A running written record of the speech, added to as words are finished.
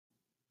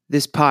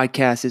This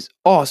podcast is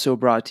also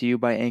brought to you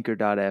by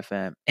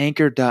Anchor.fm.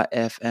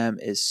 Anchor.fm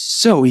is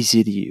so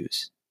easy to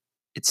use.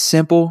 It's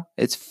simple,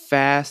 it's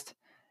fast,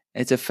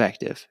 it's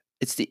effective.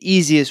 It's the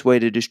easiest way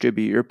to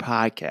distribute your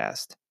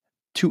podcast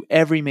to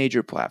every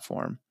major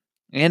platform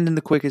and in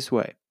the quickest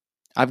way.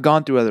 I've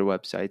gone through other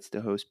websites to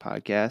host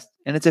podcasts,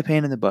 and it's a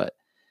pain in the butt.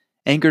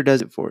 Anchor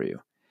does it for you.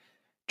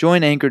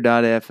 Join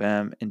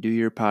Anchor.fm and do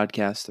your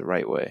podcast the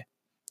right way.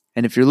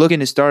 And if you're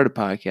looking to start a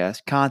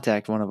podcast,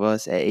 contact one of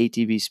us at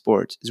ATB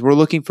Sports, as we're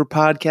looking for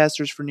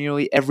podcasters for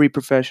nearly every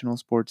professional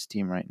sports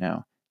team right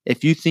now.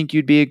 If you think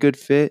you'd be a good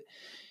fit,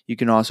 you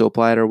can also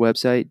apply at our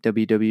website,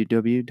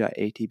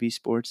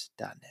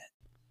 www.atbsports.net.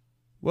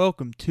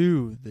 Welcome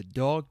to the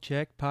Dog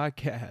Check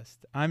Podcast.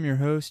 I'm your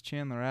host,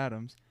 Chandler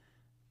Adams,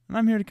 and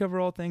I'm here to cover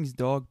all things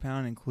Dog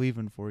Pound in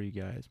Cleveland for you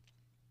guys.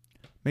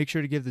 Make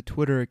sure to give the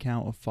Twitter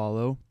account a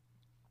follow.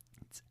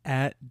 It's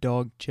at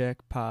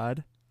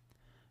DogCheckPod.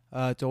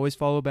 To always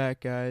follow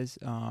back, guys.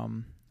 You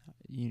can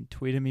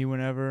tweet at me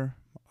whenever,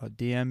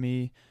 DM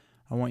me.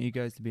 I want you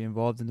guys to be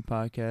involved in the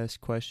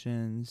podcast,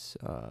 questions,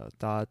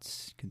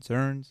 thoughts,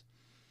 concerns.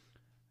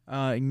 You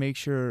can make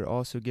sure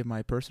also give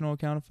my personal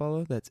account a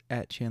follow. That's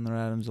at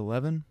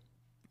ChandlerAdams11.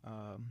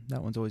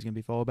 That one's always going to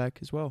be follow back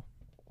as well.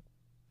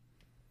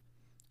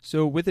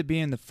 So with it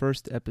being the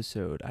first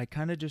episode, I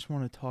kind of just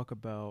want to talk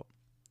about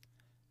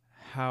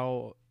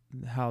how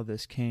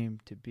this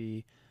came to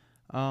be.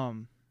 I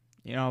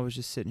was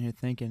just sitting here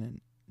thinking,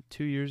 and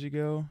 2 years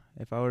ago,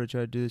 if I would have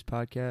tried to do this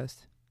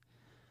podcast,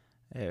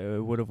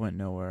 it would have went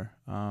nowhere.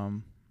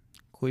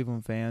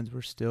 Cleveland fans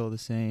were still the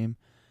same.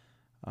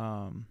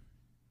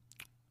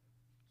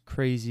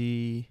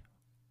 Crazy,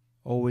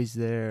 always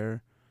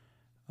there,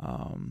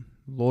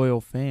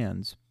 loyal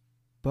fans,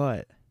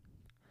 but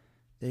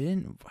they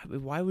didn't.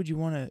 Why would you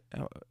want to?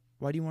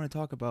 Why do you want to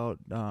talk about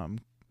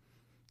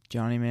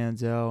Johnny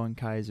Manziel and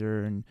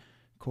Kaiser and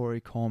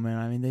Corey Coleman?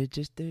 I mean, they're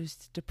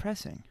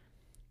depressing.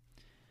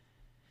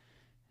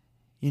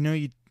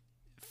 You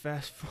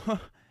fast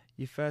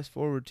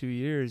forward 2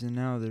 years, and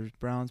now there's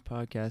Browns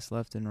podcasts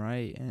left and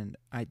right, and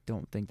I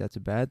don't think that's a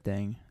bad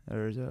thing.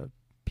 There's a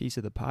piece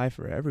of the pie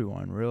for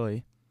everyone,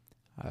 really.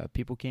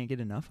 People can't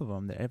get enough of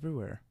them. They're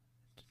everywhere.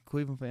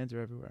 Cleveland fans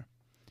are everywhere.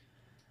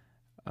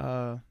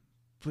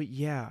 But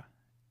yeah,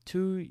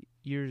 2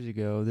 years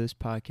ago, this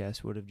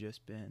podcast would have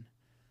just been.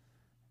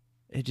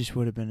 It just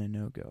would have been a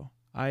no-go.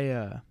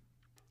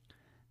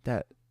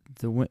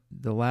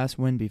 The last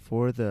win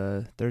before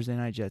the Thursday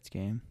night Jets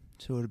game,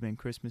 so it would have been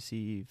Christmas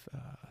Eve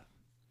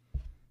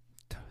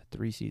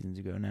 3 seasons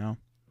ago now.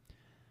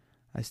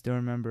 I still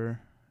remember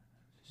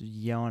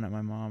yelling at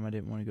my mom I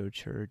didn't want to go to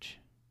church.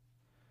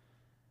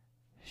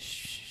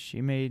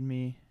 She made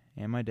me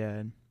and my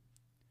dad.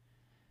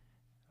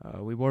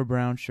 We wore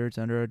brown shirts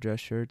under our dress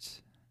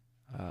shirts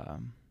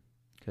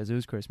because it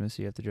was Christmas,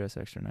 so you have to dress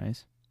extra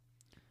nice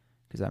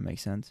because that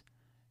makes sense.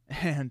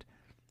 And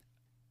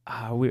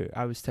I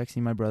was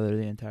texting my brother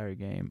the entire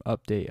game.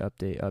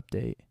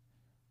 Update.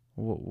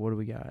 What do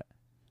we got?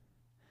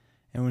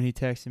 And when he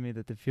texted me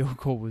that the field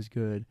goal was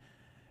good,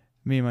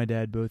 me and my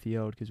dad both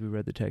yelled because we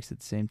read the text at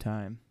the same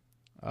time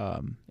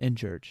in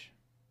church,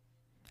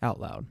 out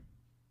loud.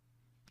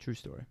 True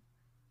story.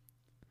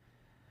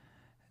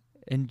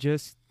 And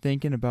just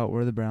thinking about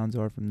where the Browns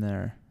are from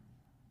there,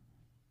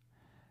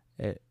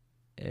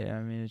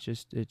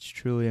 it's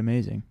truly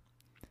amazing.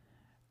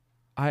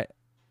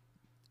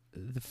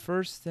 The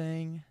first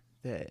thing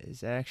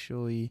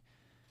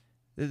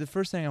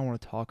I want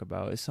to talk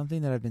about is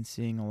something that I've been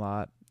seeing a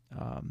lot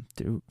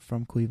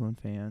from Cleveland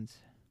fans,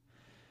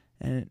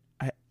 and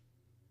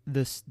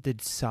did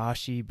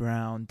Sashi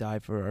Brown die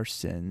for our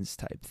sins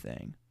type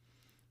thing.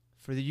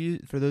 For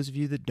those of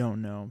you that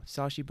don't know,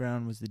 Sashi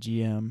Brown was the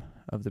GM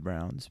of the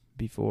Browns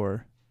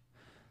before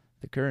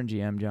the current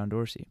GM, John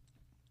Dorsey.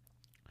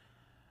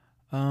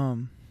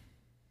 I'm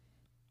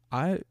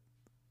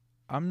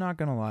not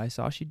gonna lie,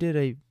 Sashi did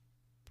a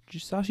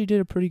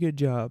pretty good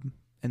job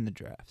in the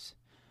drafts.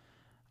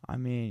 I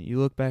mean, you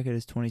look back at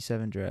his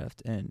 27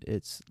 draft, and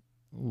it's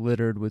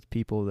littered with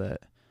people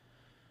that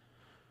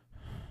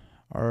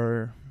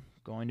are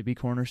going to be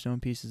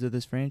cornerstone pieces of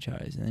this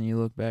franchise. And then you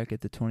look back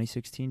at the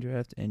 2016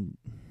 draft, and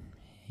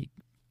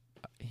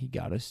he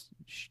got us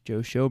Joe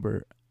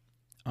Schobert,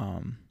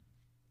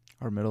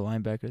 our middle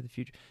linebacker of the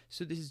future.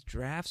 So his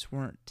drafts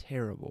weren't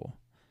terrible.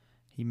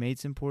 He made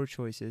some poor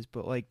choices,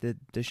 but like the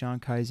Deshaun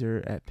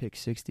Kaiser at pick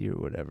 60 or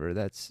whatever,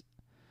 that's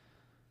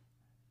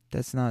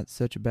not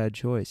such a bad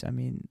choice. I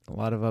mean, a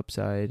lot of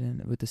upside,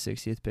 and with the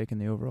 60th pick in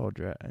the overall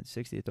draft,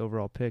 60th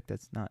overall pick,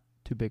 that's not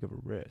too big of a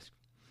risk.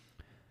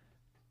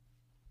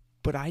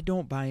 But I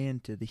don't buy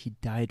into the he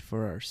died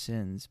for our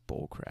sins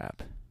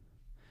bullcrap.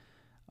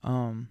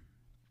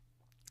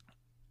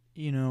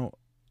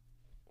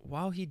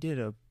 While he did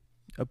a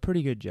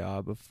pretty good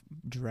job of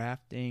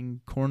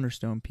drafting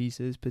cornerstone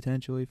pieces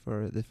potentially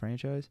for the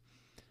franchise,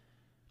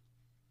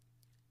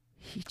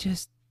 he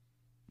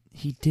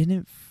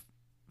didn't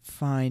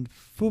find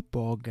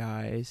football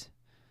guys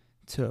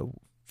to,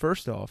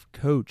 first off,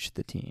 coach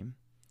the team.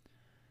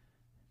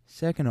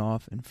 Second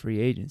off, in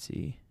free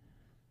agency.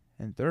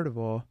 And third of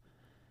all,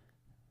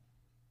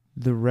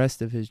 the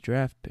rest of his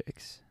draft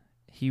picks.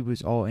 He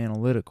was all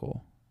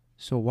analytical.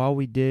 So while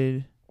we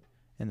did,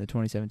 in the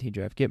 2017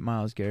 draft, get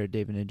Myles Garrett,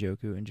 David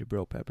Njoku, and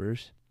Jabril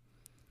Peppers,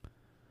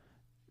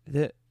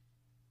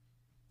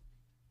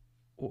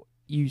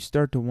 you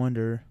start to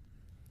wonder,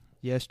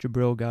 yes,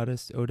 Jabril got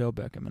us Odell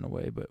Beckham in a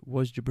way, but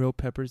was Jabril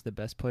Peppers the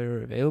best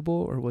player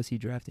available, or was he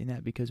drafting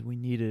that because we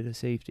needed a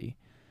safety?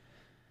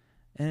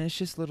 And it's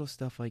just little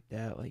stuff like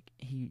that. Like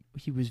he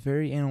was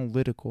very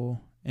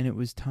analytical, and it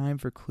was time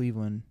for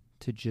Cleveland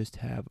to just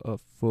have a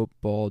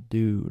football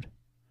dude.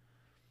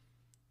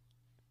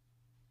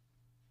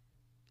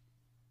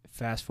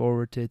 Fast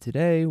forward to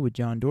today with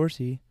John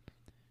Dorsey,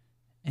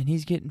 and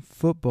he's getting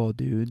football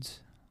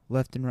dudes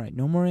left and right.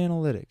 No more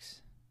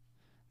analytics.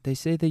 They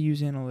say they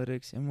use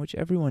analytics, and which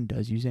everyone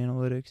does use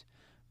analytics,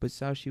 but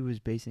Saushi was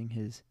basing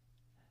his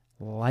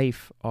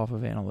life off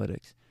of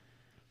analytics.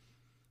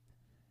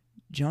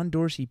 John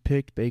Dorsey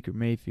picked Baker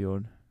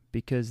Mayfield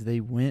because they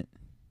went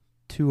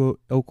to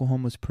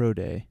Oklahoma's pro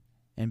day,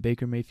 and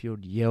Baker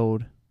Mayfield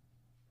yelled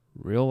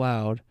real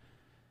loud,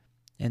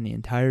 and the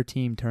entire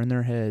team turned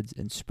their heads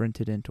and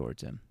sprinted in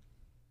towards him.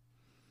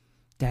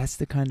 That's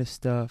the kind of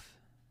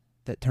stuff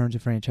that turns a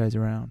franchise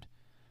around.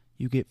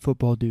 You get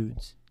football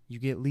dudes. You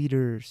get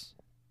leaders.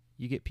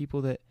 You get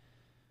people that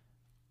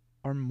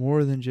are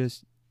more than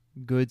just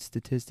good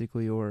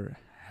statistically or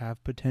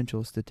have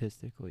potential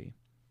statistically.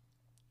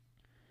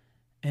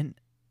 And,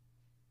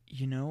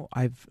 you know,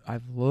 I've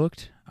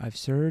looked, I've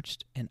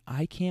searched, and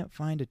I can't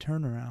find a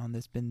turnaround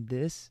that's been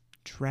this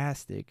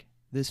drastic,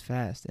 this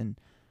fast in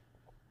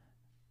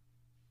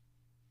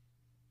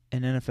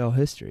NFL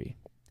history.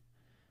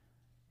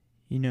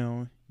 You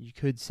know, you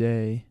could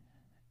say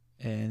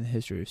in the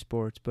history of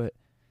sports, but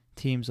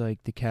teams like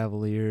the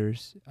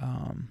Cavaliers,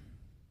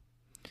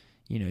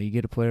 you know, you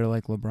get a player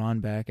like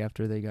LeBron back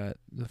after they got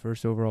the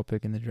first overall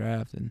pick in the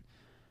draft, and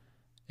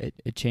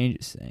it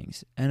changes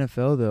things.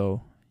 NFL,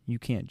 though, you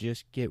can't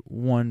just get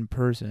one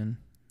person,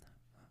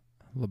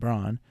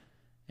 LeBron,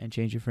 and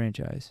change your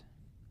franchise.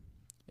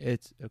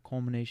 It's a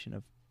culmination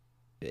of,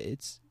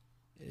 it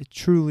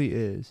truly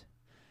is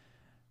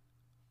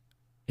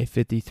a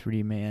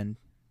 53-man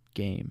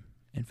game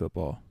in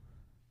football.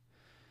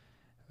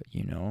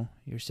 You know,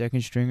 your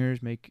second stringers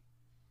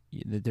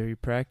they're your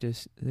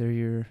practice, they're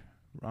your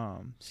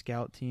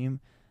scout team.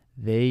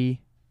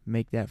 They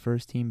make that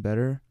first team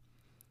better.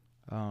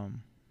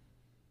 And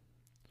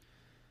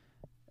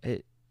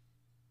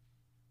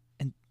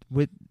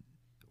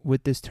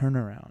with this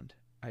turnaround,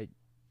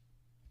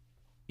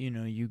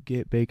 you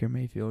get Baker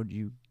Mayfield,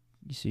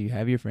 so you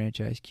have your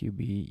franchise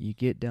QB, you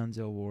get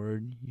Denzel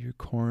Ward, your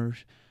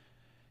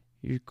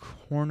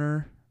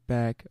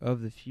cornerback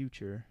of the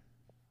future,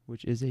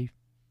 which is a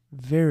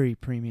very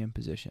premium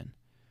position.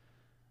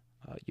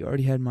 You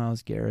already had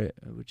Myles Garrett,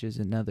 which is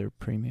another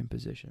premium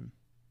position.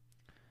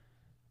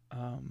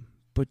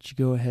 But you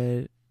go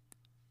ahead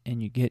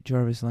and you get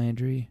Jarvis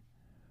Landry,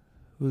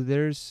 who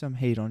there's some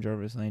hate on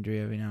Jarvis Landry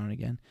every now and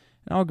again.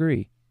 And I'll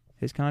agree,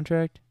 his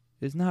contract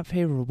is not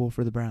favorable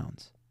for the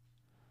Browns.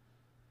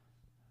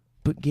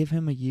 But give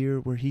him a year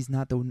where he's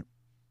not the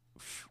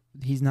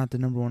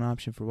number one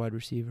option for wide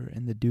receiver,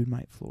 and the dude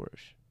might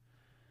flourish.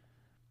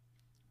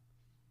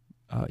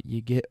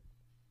 You get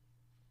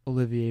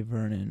Olivier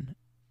Vernon,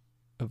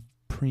 a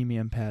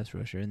premium pass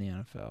rusher in the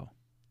NFL.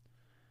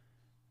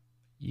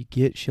 You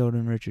get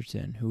Sheldon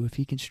Richardson, who, if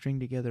he can string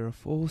together a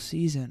full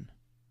season,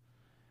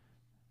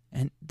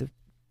 and the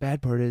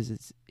bad part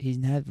is he's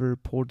never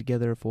pulled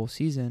together a full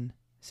season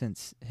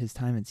since his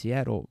time in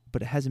Seattle,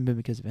 but it hasn't been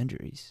because of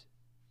injuries.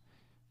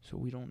 So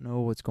we don't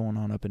know what's going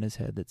on up in his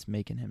head that's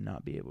making him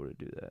not be able to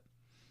do that.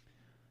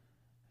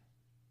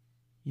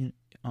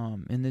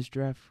 In this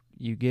draft,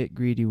 you get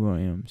Greedy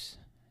Williams.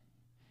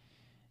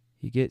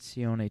 You get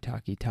Sione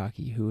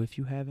Takitaki, who, if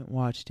you haven't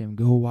watched him,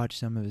 go watch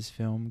some of his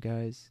film,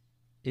 guys.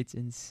 It's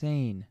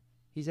insane.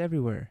 He's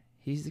everywhere.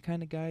 He's the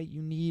kind of guy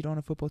you need on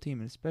a football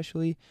team, and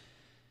especially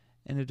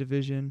in a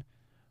division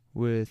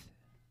with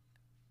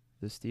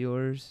the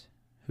Steelers,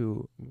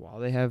 who, while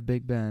they have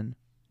Big Ben,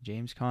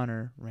 James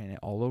Conner ran it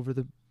all over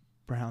the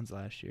Browns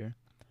last year.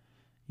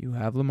 You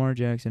have Lamar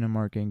Jackson and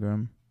Mark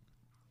Ingram.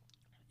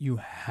 You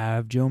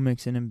have Joe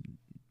Mixon in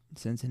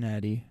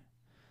Cincinnati.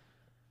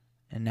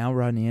 And now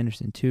Rodney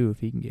Anderson, too, if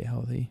he can get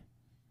healthy.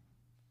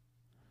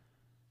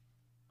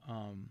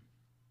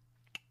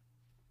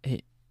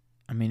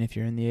 If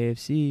you're in the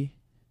AFC,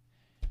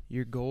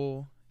 your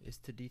goal is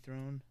to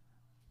dethrone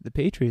the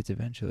Patriots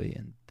eventually.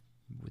 And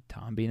with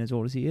Tom being as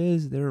old as he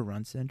is, they're a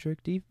run-centric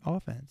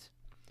offense.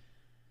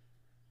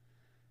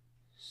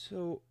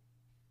 So,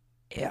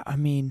 yeah,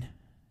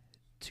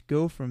 to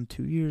go from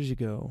 2 years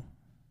ago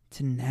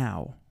to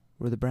now,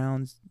 where the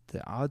Browns,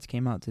 the odds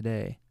came out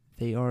today,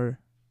 they are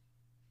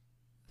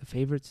the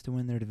favorites to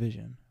win their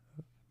division.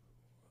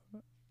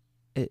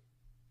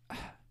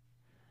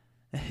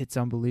 It's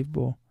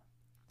unbelievable.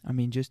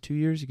 Just 2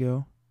 years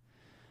ago,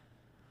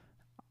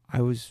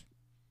 I was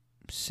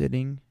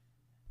sitting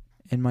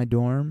in my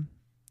dorm,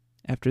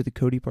 after the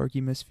Cody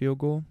Parkey missed field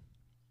goal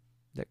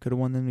that could have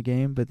won them the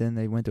game, but then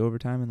they went to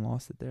overtime and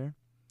lost it there.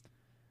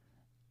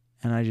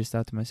 And I just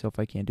thought to myself,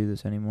 I can't do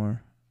this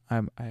anymore.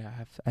 I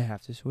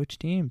have to switch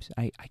teams.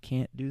 I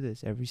can't do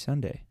this every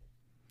Sunday.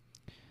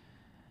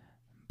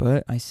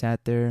 But I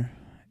sat there,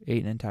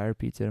 ate an entire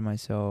pizza to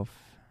myself,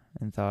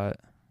 and thought,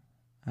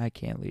 I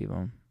can't leave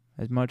them.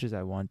 As much as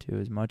I want to,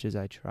 as much as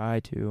I try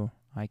to,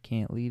 I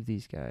can't leave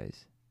these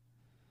guys.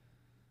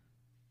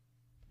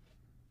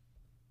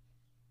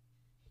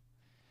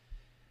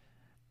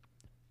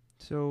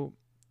 So,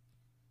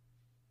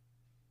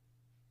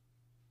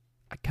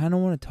 I kind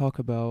of want to talk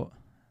about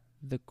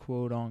the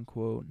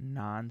quote-unquote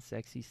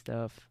non-sexy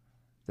stuff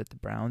that the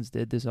Browns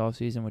did this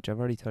offseason, which I've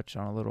already touched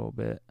on a little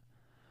bit.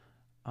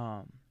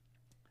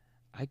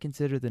 I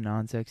consider the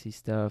non-sexy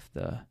stuff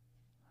the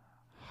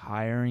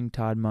hiring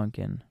Todd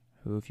Monken,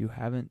 who, if you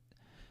haven't,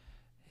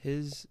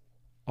 his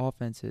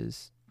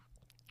offenses,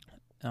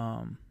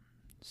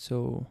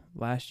 so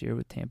last year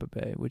with Tampa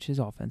Bay, which his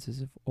offenses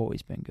have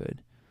always been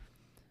good,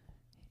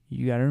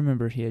 you got to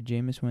remember he had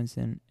Jameis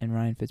Winston and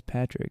Ryan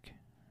Fitzpatrick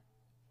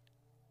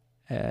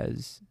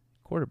as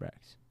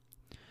quarterbacks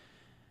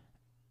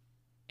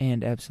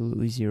and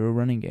absolutely zero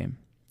running game.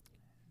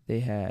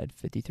 They had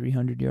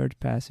 5,300 yards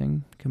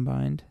passing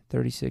combined,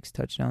 36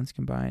 touchdowns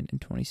combined,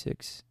 and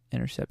 26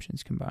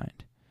 interceptions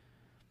combined.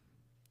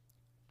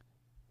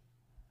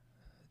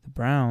 The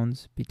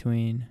Browns,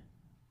 between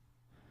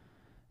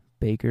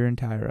Baker and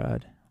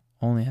Tyrod,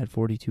 only had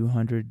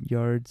 4,200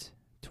 yards,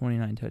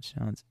 29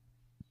 touchdowns,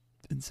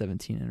 and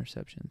 17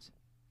 interceptions.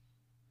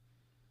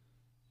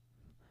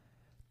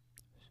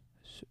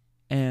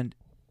 And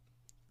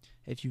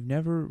if you've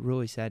never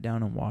really sat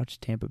down and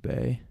watched Tampa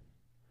Bay,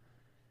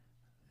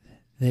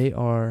 they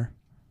are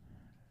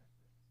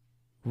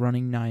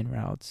running 9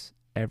 routes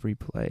every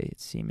play,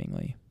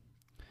 seemingly.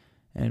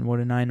 And what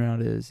a 9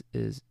 route is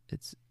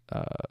it's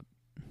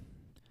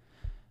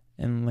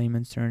in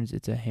layman's terms,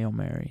 it's a Hail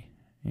Mary.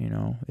 You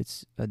know,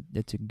 it's a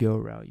go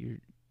route.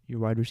 Your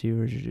wide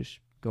receivers are just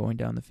going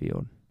down the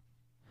field.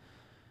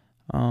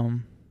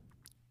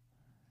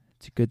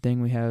 It's a good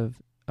thing we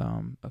have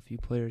a few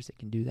players that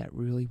can do that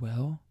really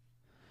well.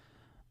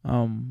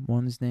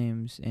 One's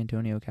name's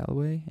Antonio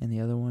Callaway, and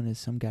the other one is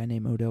some guy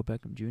named Odell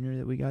Beckham Jr.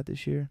 that we got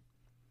this year.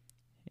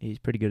 He's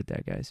pretty good at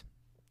that, guys.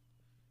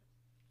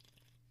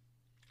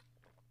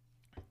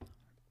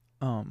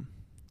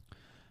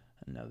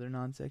 Another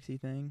non-sexy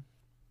thing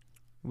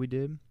we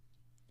did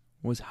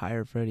was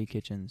hire Freddie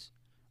Kitchens.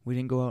 We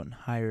didn't go out and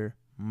hire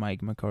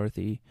Mike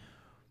McCarthy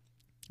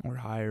or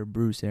hire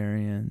Bruce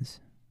Arians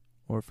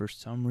or, for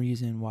some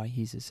reason why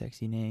he's a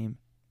sexy name,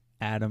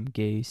 Adam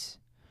Gase.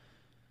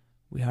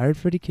 We hired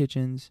Freddie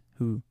Kitchens,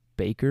 who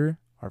Baker,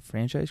 our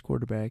franchise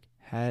quarterback,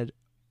 had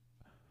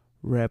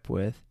rep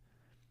with.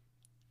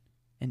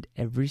 And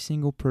every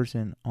single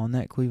person on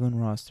that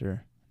Cleveland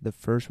roster, the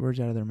first words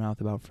out of their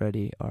mouth about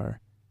Freddie are,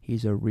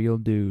 he's a real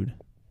dude.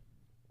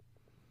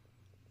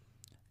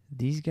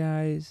 These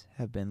guys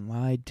have been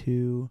lied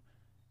to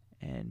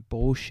and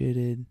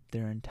bullshitted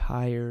their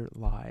entire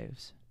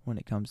lives when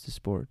it comes to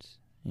sports.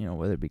 You know,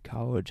 whether it be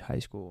college, high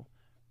school,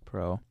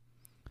 pro.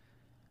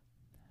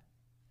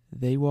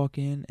 They walk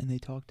in and they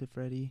talk to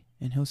Freddie,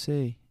 and he'll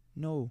say,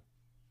 no,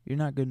 you're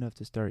not good enough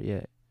to start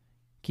yet.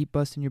 Keep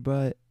busting your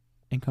butt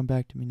and come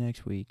back to me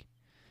next week.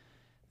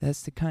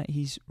 That's the kind.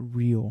 He's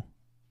real.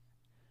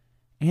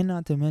 And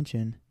not to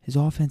mention, his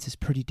offense is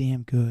pretty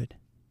damn good.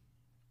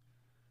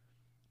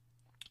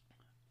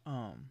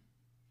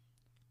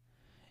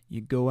 You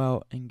go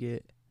out and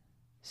get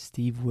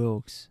Steve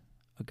Wilks,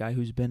 a guy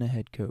who's been a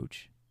head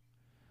coach.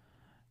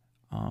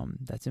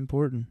 That's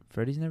important.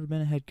 Freddie's never been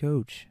a head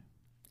coach.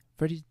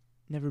 Freddie's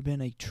never been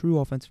a true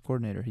offensive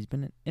coordinator. He's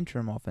been an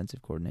interim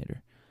offensive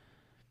coordinator.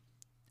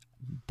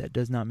 That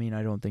does not mean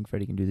I don't think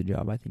Freddie can do the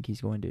job. I think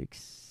he's going to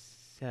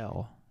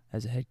excel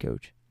as a head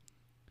coach.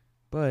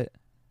 But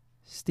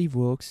Steve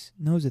Wilks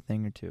knows a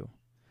thing or two.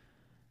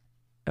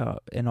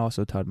 And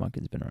also Todd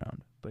Monken's been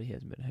around, but he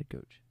hasn't been a head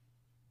coach.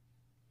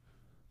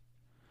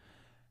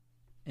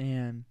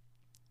 And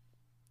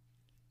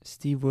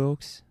Steve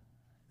Wilks,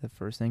 the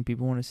first thing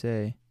people want to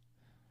say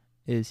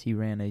is he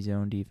ran a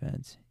zone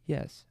defense.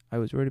 Yes, I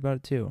was worried about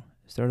it too.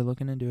 Started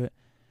looking into it.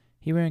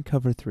 He ran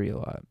cover 3 a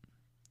lot.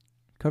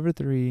 Cover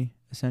 3,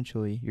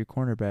 essentially, your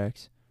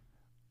cornerbacks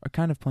are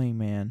kind of playing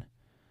man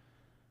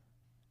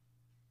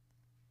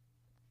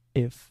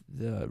if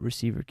the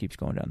receiver keeps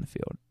going down the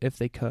field. If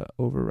they cut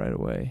over right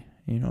away,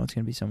 you know, it's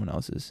going to be someone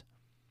else's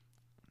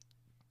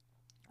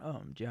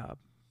job.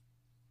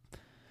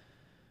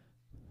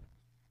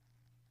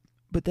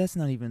 But that's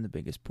not even the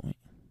biggest point.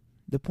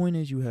 The point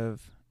is you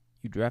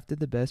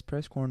drafted the best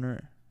press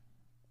corner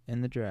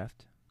in the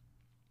draft,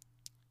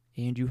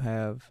 and you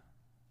have,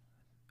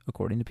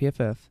 according to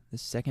PFF, the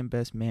second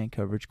best man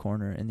coverage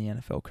corner in the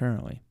NFL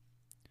currently.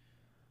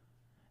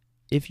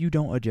 If you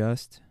don't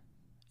adjust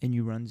and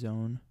you run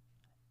zone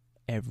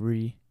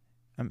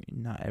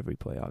not every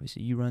play,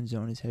 obviously. You run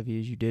zone as heavy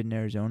as you did in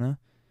Arizona,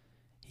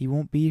 he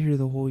won't be here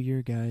the whole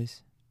year,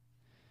 guys.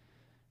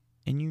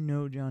 And you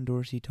know John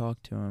Dorsey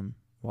talked to him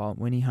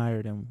when he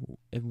hired him,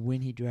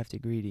 when he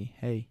drafted Greedy.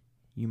 Hey,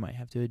 you might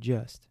have to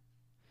adjust.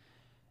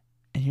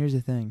 And here's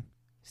the thing.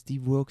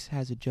 Steve Wilks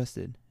has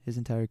adjusted his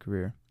entire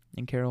career.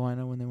 In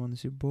Carolina, when they won the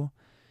Super Bowl,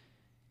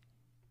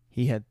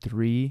 he had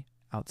 3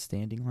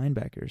 outstanding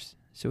linebackers.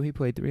 So he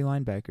played 3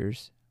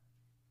 linebackers,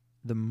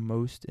 the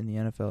most in the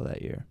NFL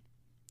that year,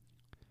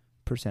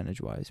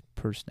 percentage-wise,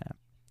 per snap.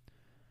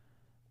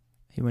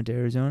 He went to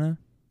Arizona.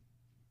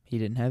 He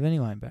didn't have any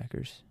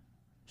linebackers.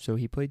 So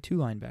he played 2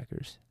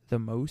 linebackers, the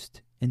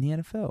most in the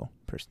NFL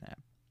per snap.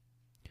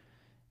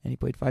 And he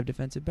played 5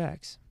 defensive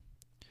backs,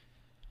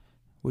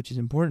 which is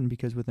important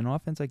because with an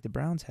offense like the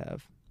Browns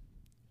have,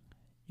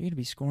 you're going to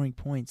be scoring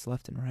points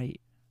left and right,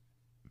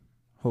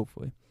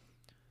 hopefully.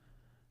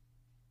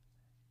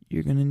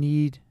 You're going to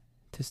need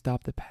to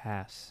stop the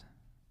pass.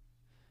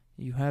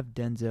 You have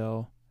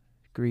Denzel,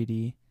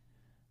 Greedy,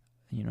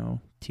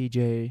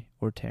 TJ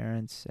or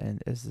Terrence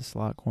and as the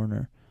slot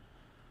corner.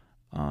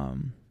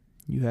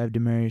 You have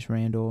Demarius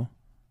Randall,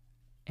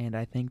 and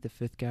I think the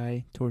 5th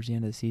guy towards the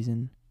end of the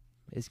season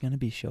is going to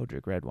be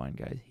Sheldrick Redwine,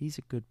 guys. He's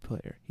a good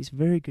player. He's a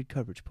very good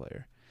coverage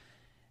player.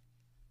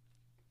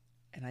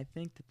 And I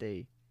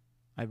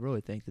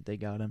really think that they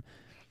got him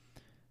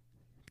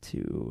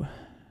to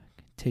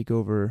take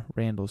over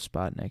Randall's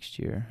spot next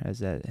year, as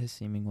that has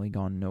seemingly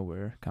gone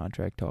nowhere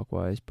contract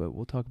talk-wise. But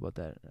we'll talk about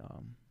that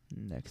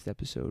next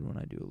episode when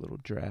I do a little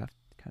draft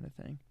kind of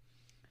thing.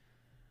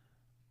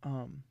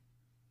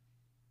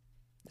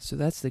 So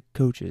that's the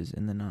coaches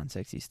and the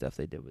non-sexy stuff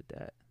they did with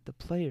that. The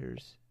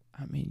players,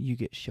 I mean, you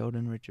get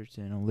Sheldon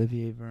Richardson,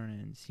 Olivier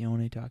Vernon,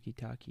 Sione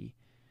Takitaki.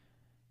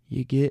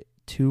 You get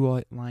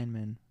 2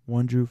 linemen,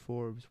 one Drew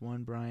Forbes,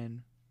 one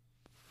Brian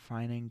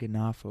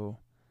Finan-Ganafo.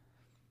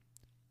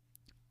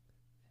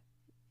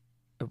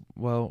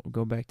 Well,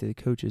 go back to the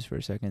coaches for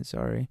a second,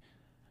 sorry.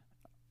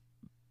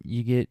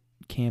 You get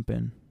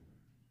Campen,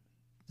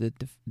 the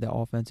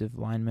offensive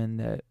lineman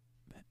that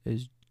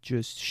is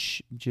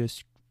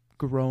just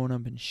growing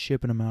up and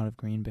shipping them out of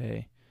Green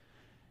Bay.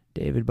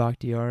 David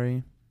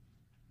Bakhtiari,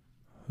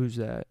 who's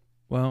that?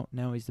 Well,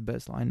 now he's the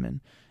best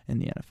lineman in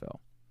the NFL,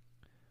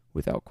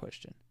 without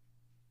question.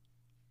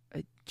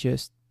 He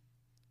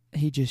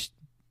just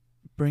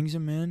brings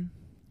him in.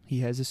 He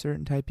has a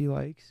certain type he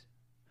likes,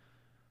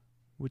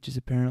 which is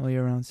apparently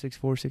around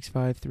 6'4",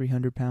 6'5",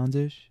 300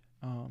 pounds-ish,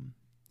 and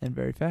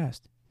very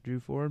fast.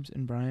 Drew Forbes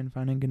and Brian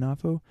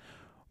Finan-Ganafo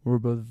were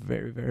both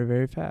very, very,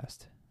 very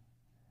fast.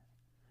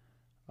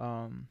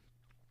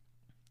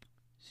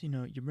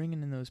 So, you're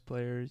bringing in those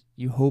players.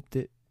 You hope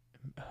that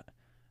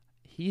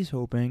he's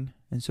hoping,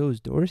 and so is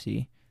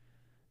Dorsey,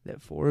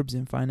 that Forbes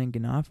and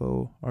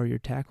Finan-Ganafo are your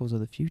tackles of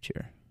the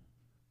future.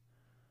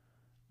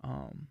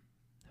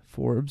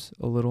 Forbes,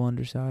 a little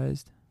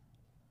undersized.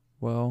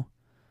 Well,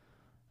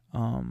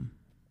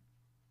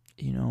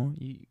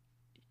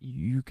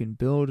 you can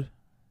build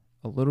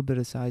a little bit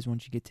of size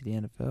once you get to the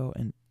NFL,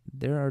 and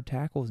there are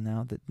tackles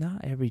now that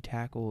not every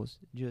tackle is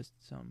just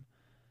some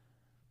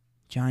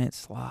giant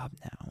slob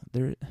now.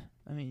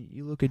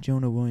 You look at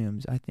Jonah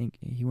Williams. I think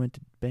he went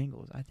to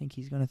Bengals. I think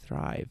he's going to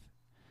thrive.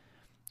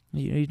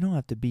 You don't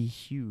have to be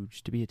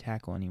huge to be a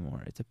tackle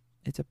anymore.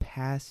 It's a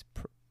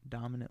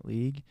pass-dominant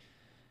league,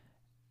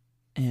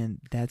 and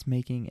that's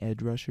making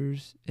edge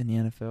rushers in the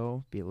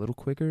NFL be a little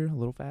quicker, a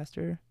little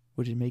faster,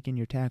 which is making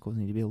your tackles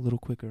need to be a little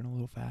quicker and a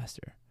little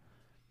faster.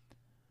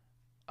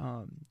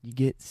 You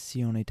get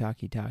Sione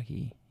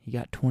Takitaki. He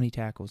got 20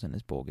 tackles in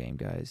this bowl game,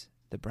 guys.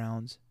 The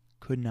Browns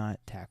could not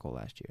tackle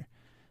last year.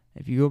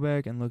 If you go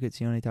back and look at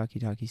Sione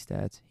Takitaki's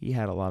stats, he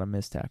had a lot of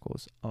missed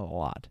tackles, a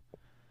lot.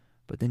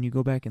 But then you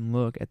go back and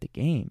look at the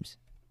games.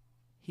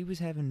 He was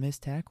having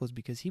missed tackles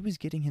because he was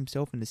getting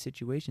himself into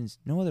situations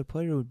no other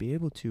player would be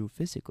able to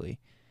physically.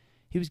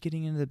 He was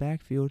getting into the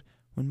backfield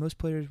when most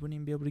players wouldn't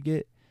even be able to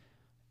get,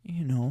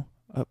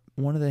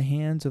 one of the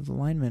hands of the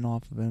lineman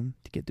off of him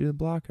to get through the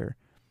blocker.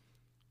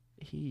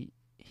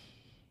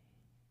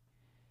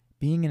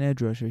 Being an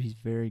edge rusher, he's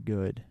very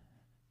good.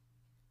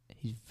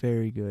 He's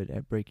very good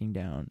at breaking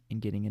down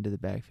and getting into the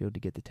backfield to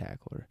get the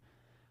tackler.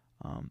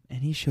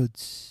 And he showed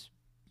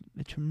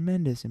a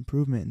tremendous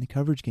improvement in the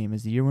coverage game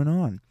as the year went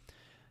on.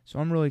 So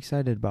I'm really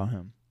excited about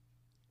him.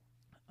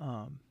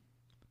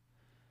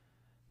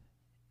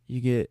 You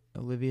get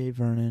Olivier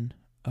Vernon,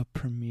 a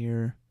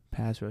premier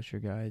pass rusher,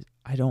 guys.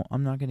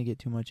 I'm not going to get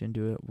too much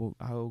into it.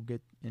 I'll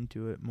get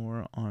into it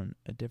more on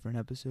a different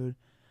episode.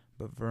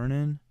 But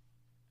Vernon,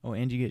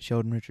 and you get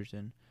Sheldon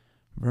Richardson.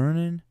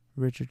 Vernon,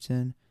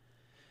 Richardson,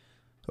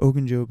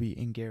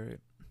 Ogunjobi, and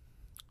Garrett.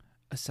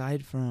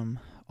 Aside from,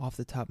 off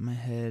the top of my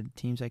head,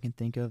 teams I can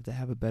think of that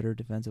have a better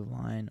defensive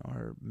line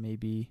are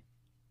maybe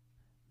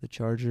the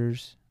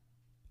Chargers.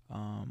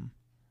 No,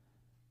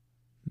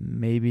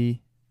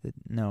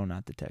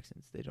 not the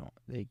Texans.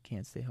 They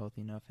can't stay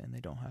healthy enough, and they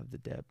don't have the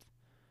depth.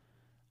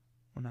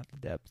 Well, not the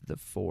depth, the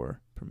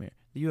 4 premier.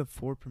 You have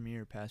 4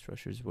 premier pass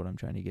rushers is what I'm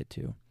trying to get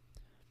to.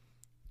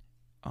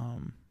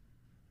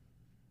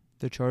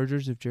 The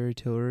Chargers, if Jerry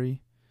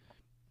Tillery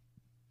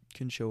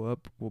can show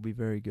up, will be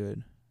very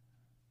good.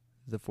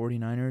 the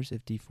 49ers,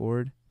 if D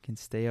Ford can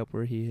stay up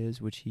where he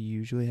is, which he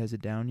usually has a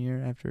down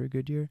year after a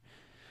good year,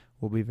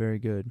 will be very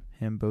good.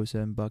 Him, Bosa,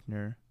 and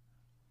Buckner,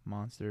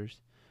 monsters.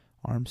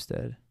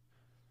 Armstead.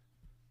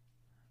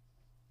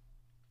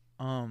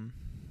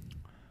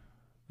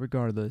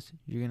 Regardless,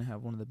 you're going to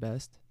have one of the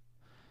best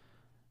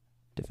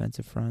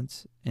defensive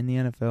fronts in the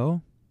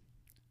NFL,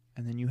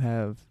 and then you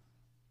have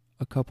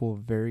a couple of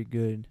very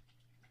good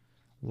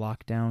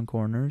lockdown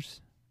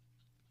corners,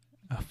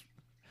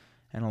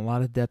 and a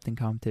lot of depth and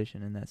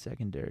competition in that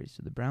secondary.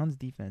 So the Browns'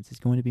 defense is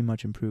going to be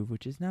much improved,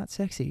 which is not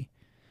sexy.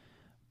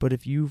 But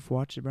if you've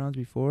watched the Browns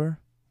before,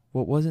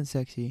 what wasn't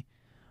sexy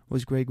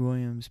was Greg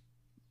Williams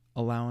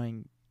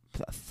allowing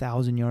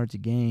 1,000 yards a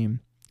game,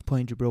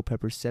 playing Jabril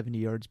Peppers 70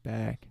 yards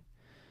back.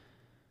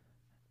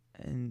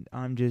 And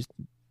I'm just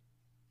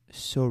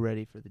so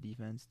ready for the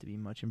defense to be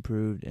much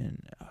improved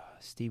and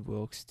Steve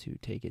Wilks to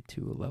take it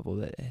to a level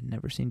that I had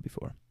never seen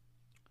before.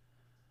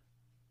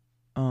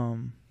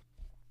 The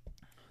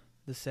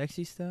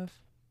sexy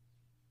stuff,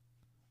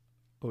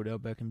 Odell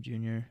Beckham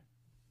Jr.,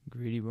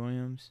 Greedy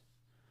Williams,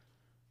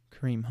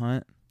 Kareem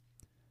Hunt.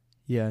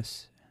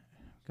 Yes,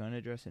 going to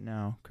address it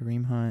now.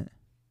 Kareem Hunt,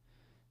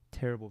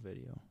 terrible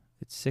video.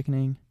 It's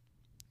sickening.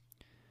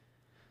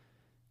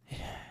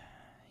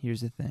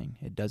 Here's the thing.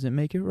 It doesn't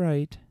make it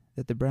right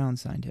that the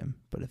Browns signed him,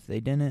 but if they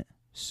didn't,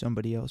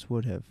 somebody else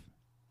would have.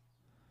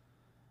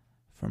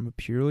 From a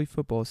purely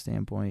football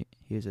standpoint,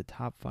 he is a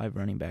top 5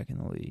 running back in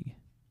the league.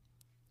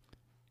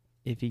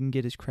 If he can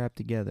get his crap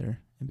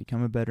together and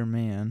become a better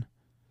man,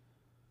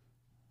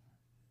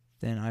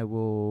 then I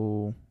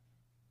will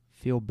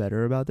feel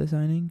better about the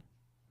signing.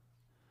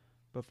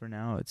 But for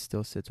now, it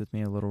still sits with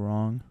me a little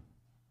wrong.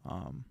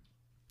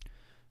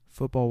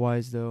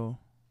 Football-wise, though,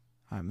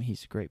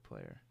 he's a great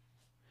player.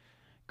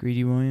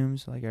 Greedy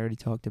Williams, like I already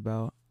talked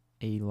about,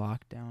 a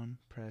lockdown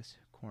press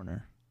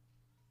corner.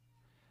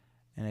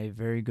 And a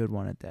very good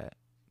one at that.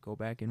 Go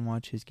back and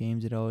watch his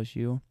games at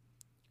LSU.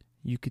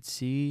 You could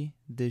see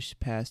this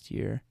past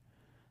year,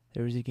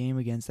 there was a game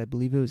against, I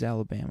believe it was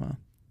Alabama.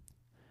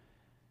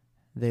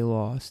 They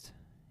lost.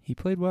 He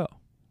played well.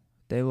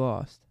 They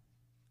lost.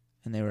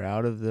 And they were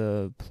out of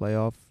the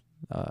playoff,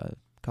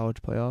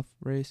 college playoff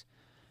race.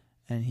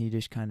 And he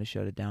just kind of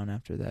shut it down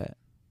after that.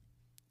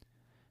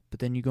 But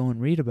then you go and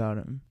read about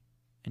him,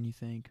 and you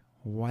think,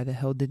 why the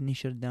hell didn't he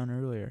shut it down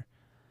earlier?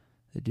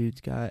 The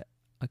dude's got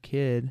a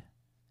kid,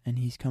 and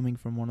he's coming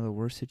from one of the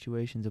worst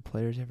situations a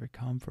player's ever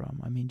come from.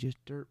 I mean, just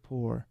dirt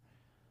poor.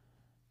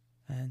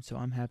 And so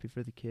I'm happy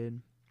for the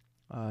kid.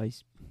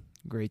 He's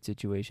great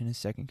situation. His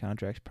second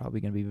contract's probably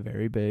going to be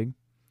very big.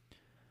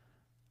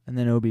 And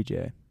then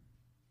OBJ.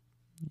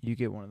 You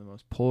get one of the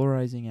most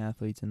polarizing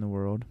athletes in the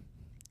world.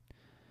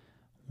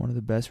 One of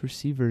the best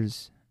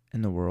receivers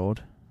in the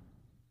world.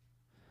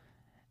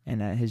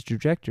 And at his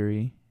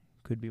trajectory,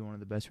 could be one of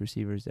the best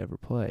receivers to ever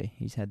play.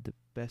 He's had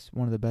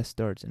one of the best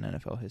starts in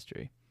NFL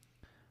history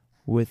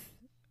with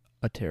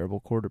a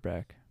terrible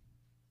quarterback.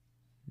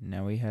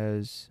 Now he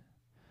has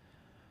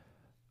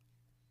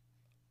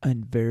a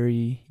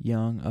very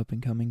young,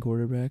 up-and-coming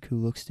quarterback who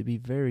looks to be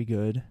very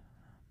good.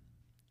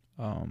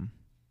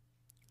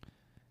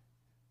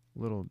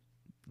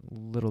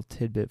 Little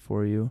tidbit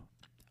for you.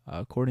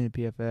 According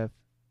to PFF,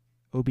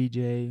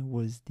 OBJ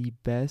was the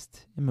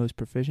best and most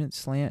proficient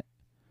slant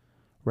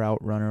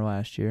route runner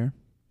last year.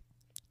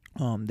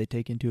 They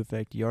take into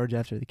effect yards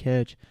after the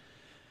catch,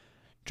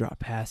 drop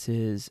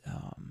passes,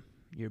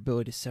 your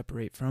ability to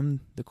separate from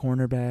the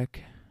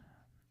cornerback,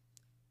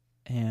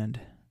 and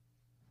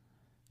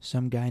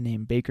some guy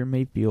named Baker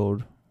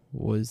Mayfield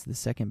was the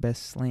second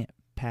best slant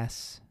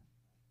pass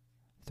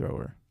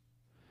thrower.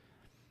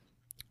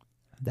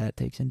 That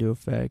takes into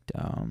effect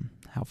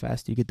how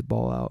fast you get the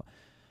ball out,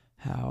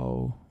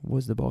 how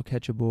was the ball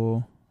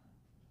catchable,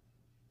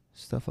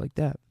 stuff like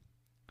that.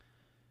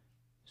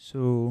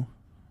 So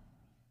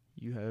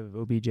you have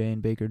OBJ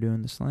and Baker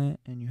doing the slant,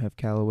 and you have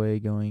Callaway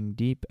going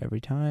deep every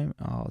time.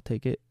 I'll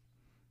take it.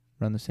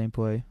 Run the same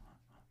play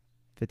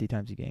 50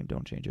 times a game.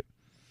 Don't change it.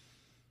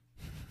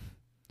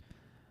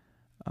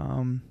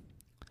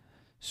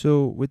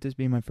 So with this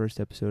being my first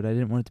episode, I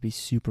didn't want it to be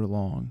super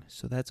long.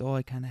 So that's all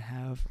I kind of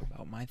have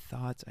about my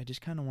thoughts. I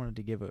just kind of wanted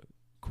to give a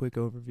quick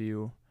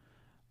overview.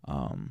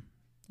 And,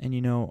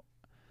 now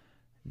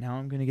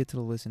I'm going to get to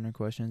the listener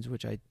questions,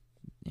 which I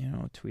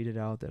tweeted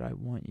out that I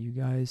want you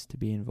guys to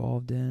be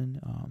involved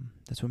in.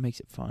 That's what makes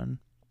it fun.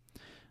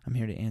 I'm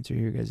here to answer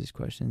your guys'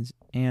 questions,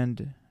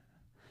 and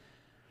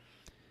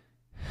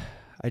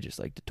I just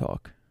like to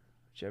talk,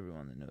 which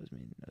everyone that knows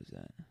me knows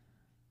that.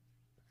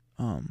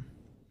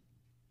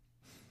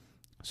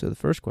 So the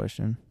first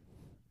question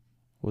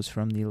was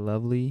from the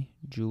lovely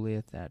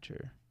Julia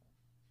Thatcher.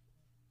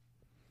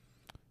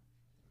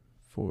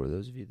 For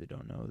those of you that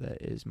don't know,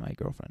 that is my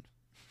girlfriend.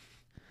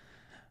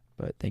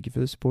 But thank you for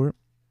the support.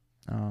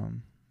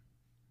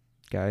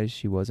 Guys,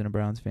 she wasn't a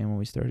Browns fan when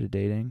we started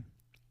dating,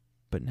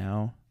 but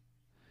now,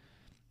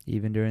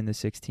 even during the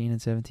 16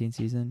 and 17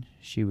 season,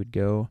 she would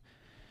go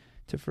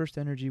to First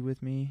Energy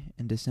with me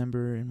in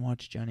December and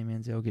watch Johnny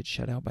Manziel get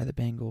shut out by the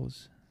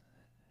Bengals.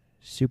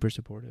 super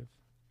supportive.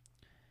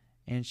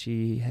 And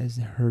she has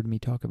heard me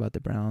talk about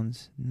the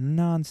Browns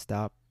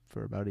nonstop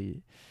for about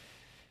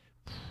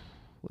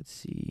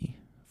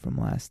from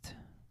last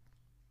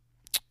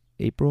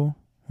April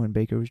when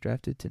Baker was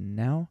drafted to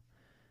now.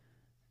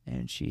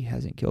 And she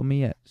hasn't killed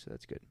me yet, so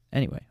that's good.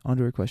 Anyway, on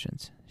to her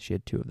questions. She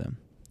had 2 of them.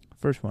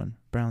 First one,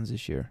 Browns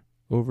this year.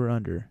 Over,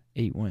 under,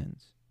 8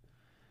 wins.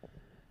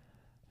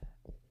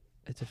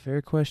 It's a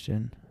fair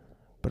question,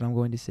 but I'm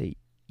going to say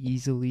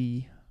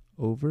easily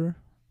over.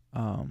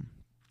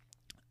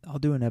 I'll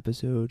do an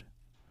episode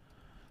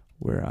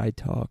where I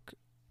talk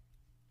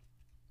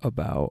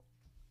about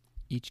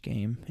each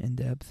game in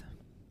depth,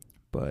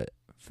 but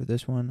for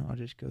this one, I'll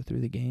just go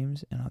through the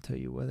games and I'll tell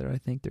you whether I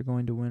think they're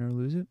going to win or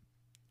lose it.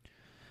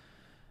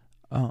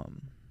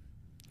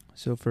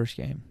 So first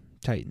game,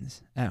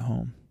 Titans at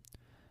home.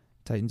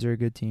 Titans are a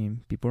good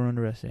team. People are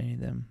underestimating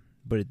them,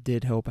 but it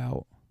did help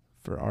out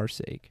for our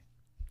sake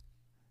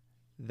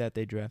that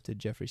they drafted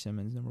Jeffrey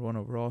Simmons, number 1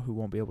 overall, who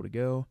won't be able to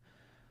go.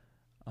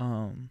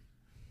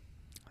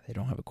 They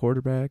don't have a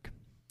quarterback.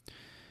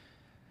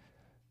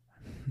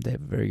 They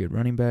have a very good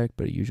running back,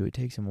 but it usually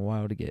takes them a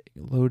while to get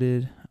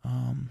loaded.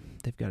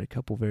 They've got a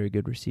couple very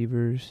good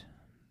receivers.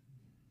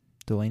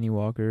 Delaney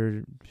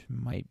Walker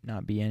might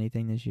not be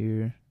anything this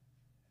year.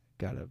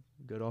 Got a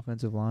good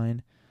offensive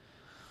line.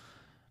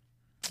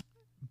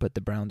 But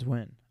the Browns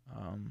win.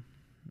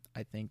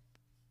 I think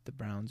the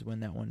Browns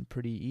win that one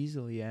pretty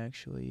easily,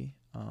 actually.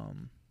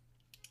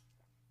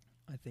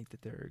 I think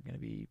that they're going to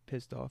be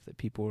pissed off that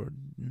people are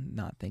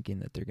not thinking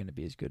that they're going to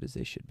be as good as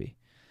they should be.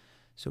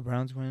 So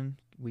Browns win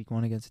week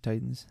 1 against the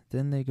Titans.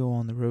 Then they go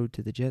on the road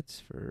to the Jets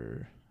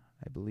for,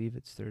 I believe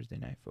it's Thursday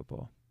Night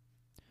Football.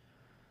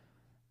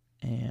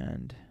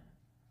 And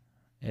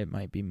it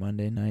might be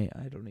Monday night.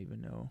 I don't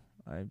even know.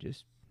 I've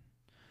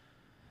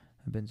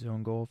been so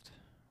engulfed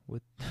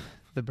with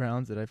the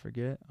Browns that I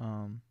forget.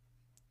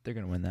 They're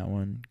going to win that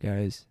one,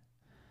 guys.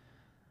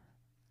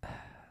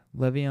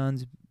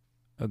 Le'Veon's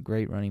a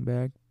great running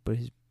back, but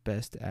his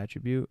best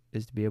attribute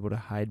is to be able to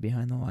hide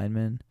behind the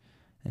linemen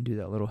and do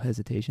that little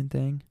hesitation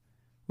thing,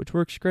 which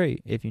works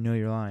great if you know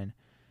your line.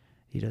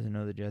 He doesn't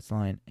know the Jets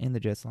line, and the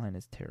Jets line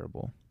is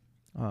terrible.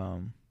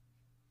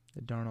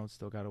 Darnold's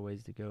still got a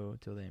ways to go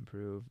until they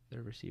improve.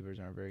 Their receivers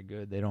aren't very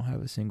good. They don't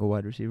have a single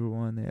wide receiver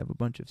one. They have a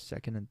bunch of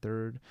second and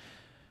third,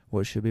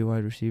 what should be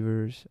wide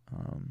receivers.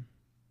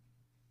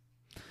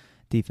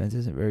 Defense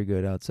isn't very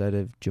good outside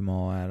of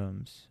Jamal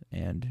Adams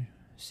and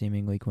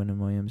seemingly Quinnen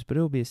Williams, but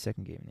it'll be a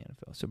second game in the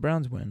NFL. So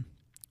Browns win.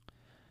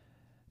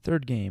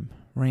 Third game,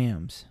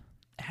 Rams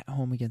at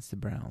home against the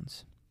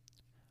Browns.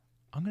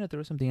 I'm going to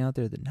throw something out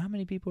there that not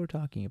many people are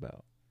talking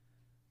about.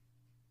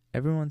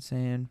 Everyone's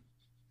saying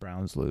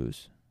Browns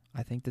lose.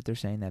 I think that they're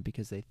saying that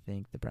because they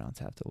think the Browns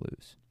have to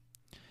lose.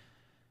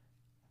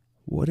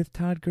 What if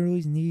Todd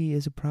Gurley's knee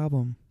is a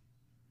problem?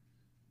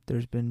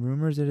 There's been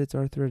rumors that it's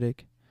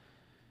arthritic.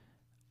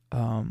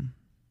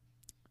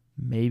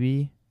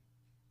 Maybe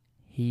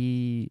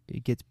he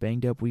gets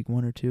banged up week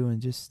 1 or 2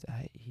 and just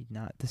he's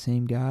not the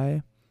same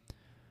guy.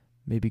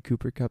 Maybe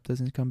Cooper Kupp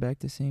doesn't come back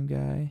the same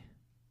guy.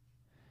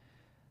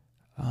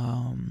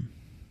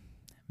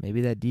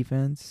 Maybe that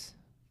defense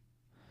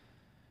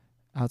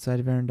outside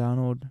of Aaron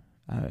Donald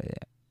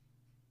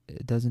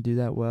it doesn't do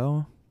that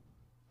well.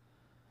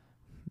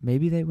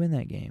 Maybe they win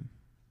that game.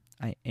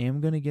 I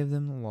am going to give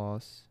them the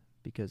loss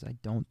because I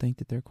don't think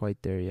that they're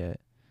quite there yet.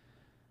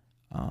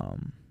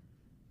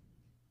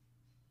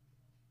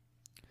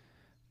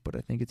 But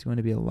I think it's going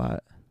to be a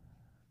lot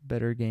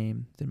better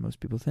game than most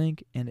people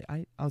think. And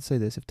I'll say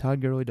this. If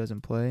Todd Gurley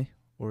doesn't play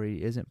or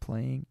he isn't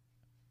playing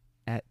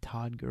at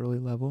Todd Gurley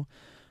level,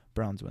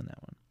 Browns win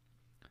that one.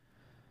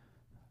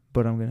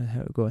 But I'm going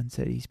to go ahead and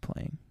say he's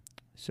playing.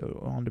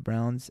 So on to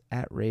Browns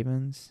at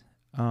Ravens.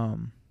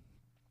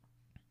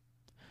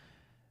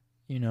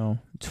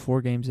 It's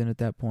 4 games in at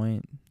that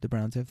point. The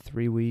Browns have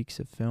 3 weeks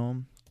of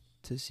film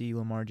to see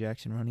Lamar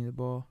Jackson running the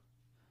ball.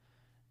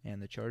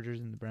 And the Chargers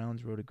and the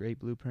Browns wrote a great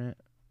blueprint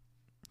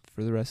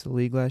for the rest of the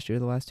league last year,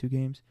 the last 2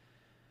 games.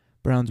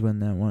 Browns win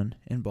that one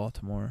in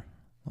Baltimore.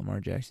 Lamar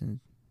Jackson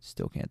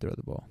still can't throw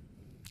the ball.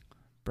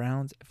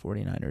 Browns at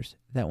 49ers.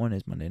 That one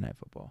is Monday Night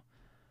Football.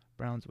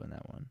 Browns win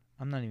that one.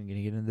 I'm not even going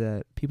to get into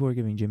that. People are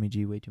giving Jimmy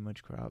G way too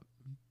much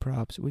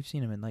props. We've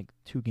seen him in like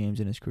 2 games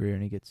in his career,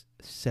 and he gets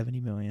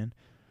 $70 million.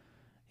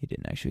 He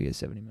didn't actually get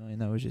 $70 million.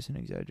 That was just an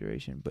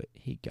exaggeration, but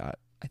he got,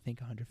 I think,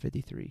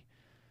 153.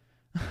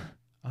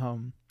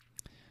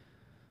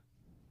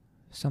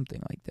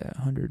 Something like that.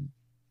 100.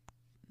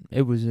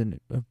 It was a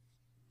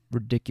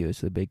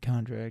ridiculously big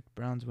contract.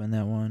 Browns win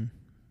that one.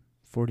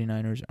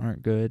 49ers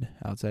aren't good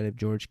outside of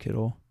George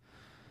Kittle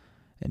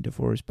and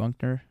DeForest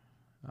Buckner.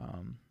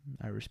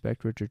 I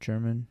respect Richard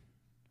Sherman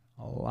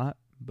a lot,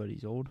 but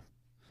he's old.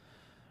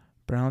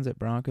 Browns at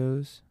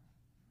Broncos.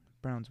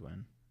 Browns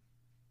win.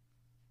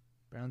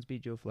 Browns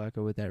beat Joe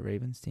Flacco with that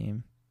Ravens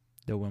team.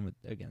 They'll win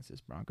against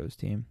this Broncos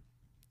team.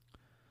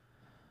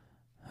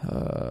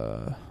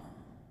 I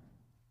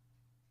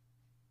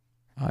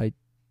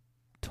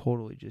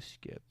totally just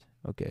skipped.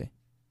 Okay,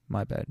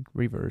 my bad.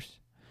 Reverse.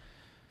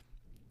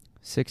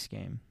 sixth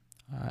game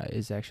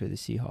is actually the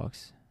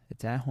Seahawks.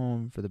 It's at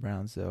home for the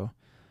Browns, though.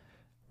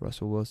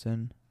 Russell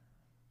Wilson,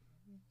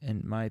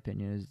 in my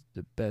opinion, is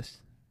the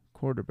best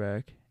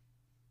quarterback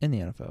in the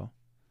NFL.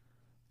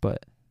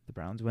 But the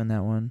Browns win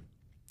that one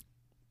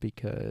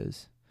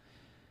because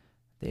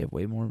they have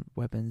way more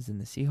weapons than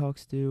the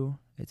Seahawks do.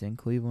 It's in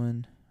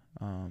Cleveland.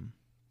 For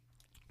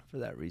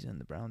that reason,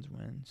 the Browns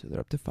win, so they're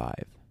up to 5.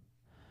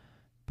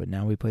 But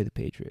now we play the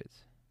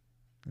Patriots,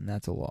 and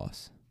that's a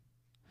loss.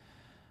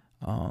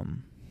 Bill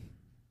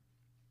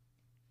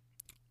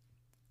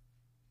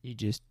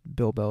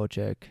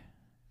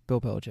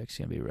Belichick's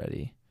going to be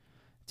ready.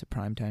 It's a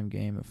primetime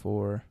game at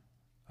 4.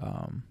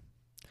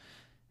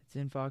 It's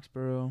in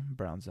Foxborough.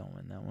 Browns don't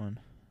win that one.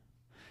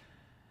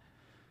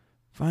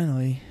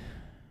 Finally,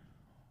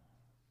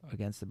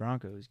 against the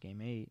Broncos,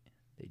 game 8,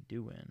 they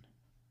do win.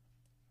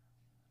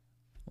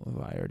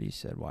 Well, I already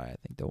said why I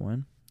think they'll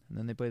win. And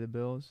then they play the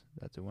Bills.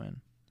 That's a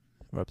win.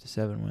 We're up to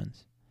 7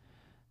 wins.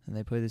 And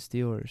they play the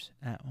Steelers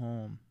at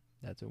home.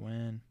 That's a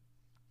win.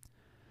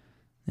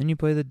 Then you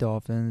play the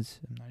Dolphins.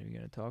 I'm not even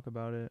going to talk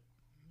about it.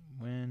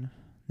 Win.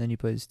 Then you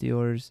play the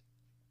Steelers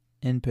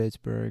in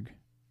Pittsburgh.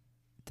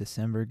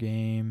 December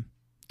game.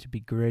 To be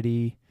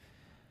gritty.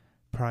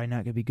 Probably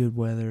not going to be good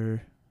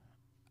weather.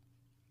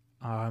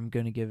 I'm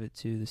going to give it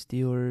to the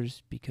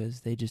Steelers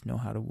because they just know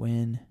how to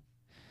win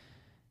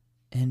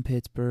in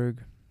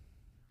Pittsburgh.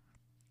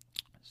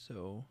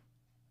 So,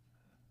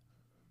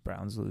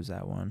 Browns lose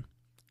that one.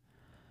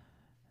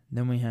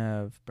 Then we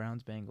have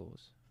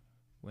Browns-Bengals.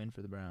 Win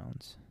for the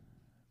Browns.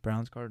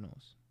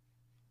 Browns-Cardinals.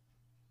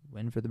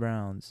 Win for the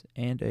Browns.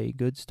 And a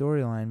good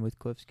storyline with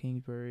Cliff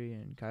Kingsbury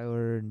and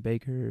Kyler and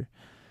Baker.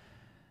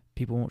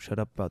 People won't shut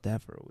up about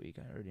that for a week.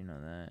 I already know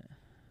that.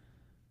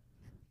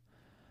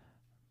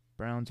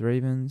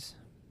 Browns-Ravens.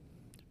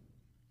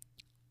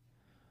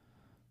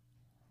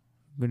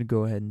 I'm going to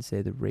go ahead and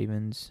say the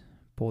Ravens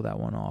pull that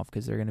one off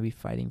because they're going to be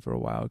fighting for a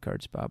wild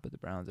card spot, but the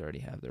Browns already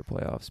have their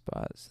playoff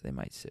spots. They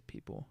might sit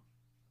people.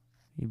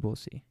 We'll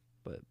see.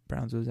 But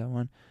Browns lose that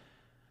one.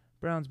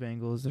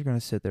 Browns-Bengals, they're going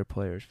to sit their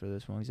players for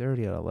this one because they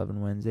already had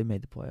 11 wins. They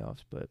made the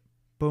playoffs, but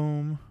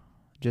boom,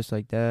 just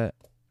like that,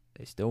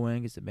 they still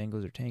win because the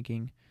Bengals are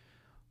tanking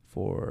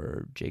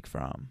for Jake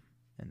Fromm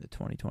in the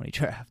 2020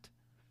 draft.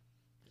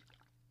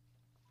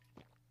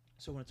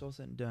 So when it's all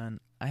said and done,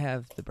 I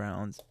have the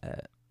Browns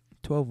at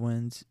 12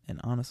 wins,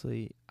 and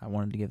honestly, I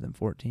wanted to give them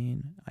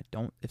 14.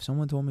 If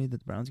someone told me that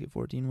the Browns get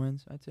 14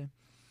 wins, I'd say,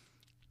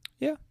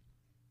 yeah,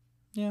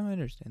 I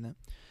understand that.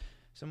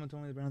 If someone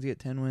told me the Browns get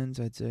 10 wins,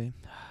 I'd say,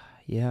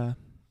 yeah,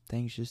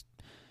 things just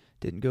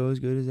didn't go as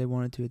good as they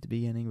wanted to at the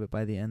beginning, but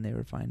by the end, they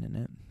were finding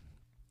it.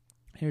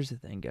 Here's the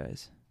thing,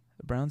 guys.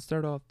 The Browns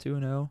start off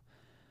 2-0.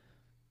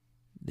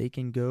 They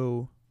can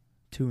go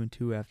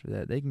 2-2 after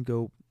that. They can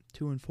go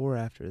 2-4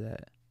 after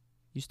that.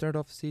 You start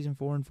off the season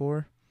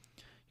 4-4,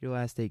 your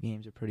last 8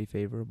 games are pretty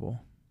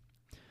favorable.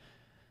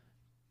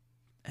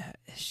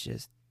 It's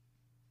just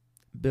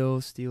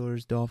Bills,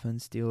 Steelers,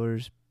 Dolphins,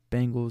 Steelers,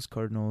 Bengals,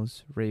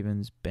 Cardinals,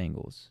 Ravens,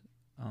 Bengals.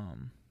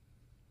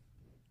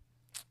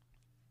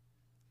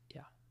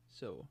 Yeah.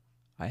 So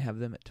I have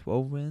them at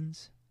 12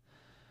 wins.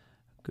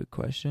 Good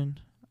question.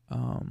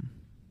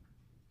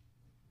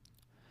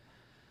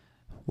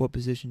 What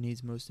position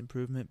needs most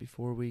improvement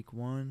before week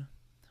 1?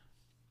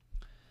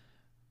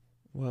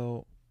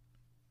 Well,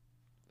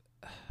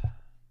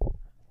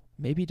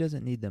 maybe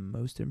doesn't need the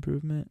most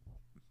improvement,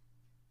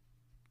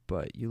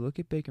 but you look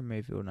at Baker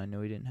Mayfield, and I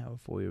know he didn't have a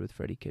full year with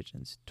Freddie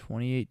Kitchens.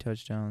 28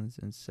 touchdowns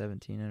and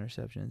 17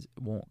 interceptions.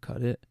 It won't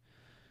cut it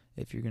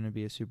if you're going to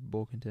be a Super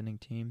Bowl contending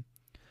team,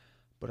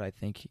 but I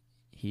think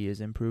he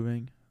is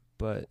improving.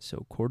 But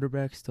so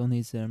quarterback still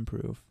needs to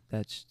improve.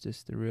 That's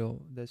just the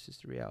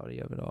reality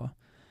of it all.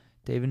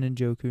 David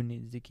Njoku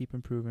needs to keep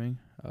improving.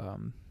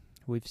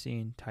 We've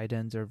seen tight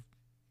ends are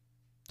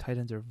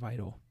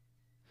vital.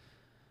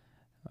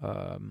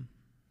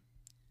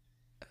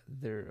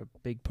 They're a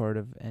big part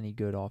of any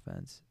good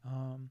offense.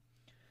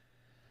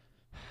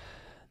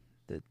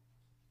 The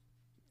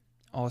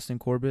Austin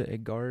Corbett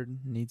at guard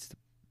needs to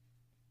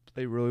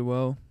play really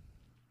well.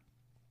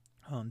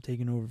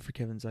 Taking over for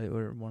Kevin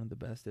Zeitler, one of the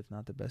best, if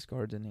not the best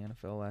guards in the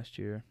NFL last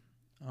year.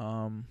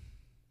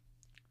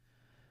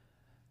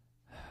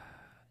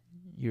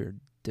 Your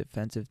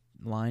defensive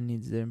line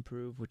needs to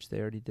improve, which they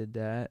already did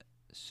that.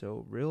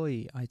 So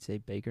really, I'd say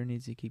Baker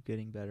needs to keep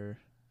getting better.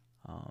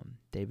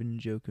 David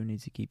Njoku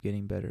needs to keep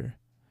getting better.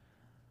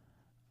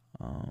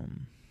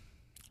 And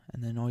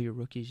then all your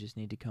rookies just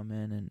need to come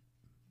in and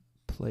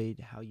play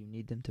how you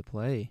need them to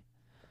play.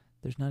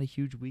 There's not a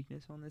huge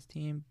weakness on this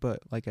team, but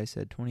like I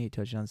said, 28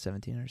 touchdowns,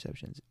 17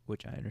 interceptions,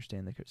 which I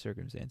understand the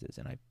circumstances,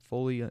 and I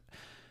fully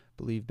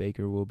believe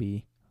Baker will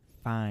be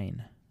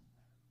fine.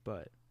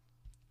 But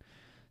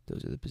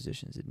those are the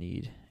positions that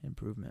need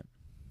improvement.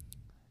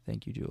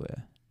 Thank you,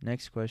 Julia.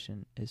 Next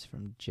question is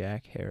from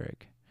Jack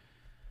Herrick.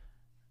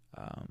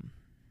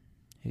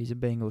 He's a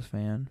Bengals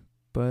fan,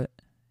 but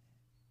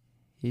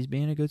he's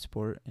being a good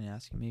sport and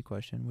asking me a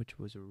question, which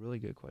was a really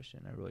good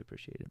question. I really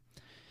appreciate it.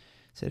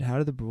 said, how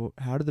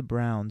do the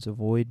Browns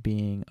avoid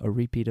being a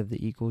repeat of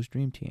the Eagles'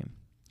 dream team?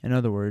 In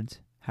other words,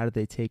 how do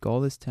they take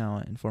all this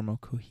talent and form a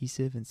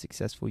cohesive and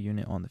successful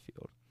unit on the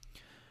field?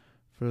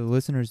 For the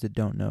listeners that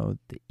don't know,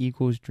 the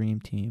Eagles' dream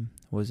team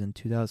was in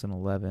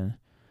 2011,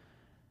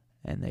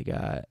 and they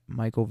got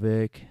Michael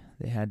Vick,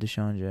 they had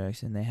Deshaun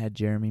Jackson, they had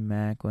Jeremy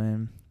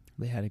Maclin,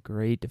 they had a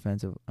great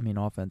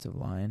offensive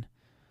line.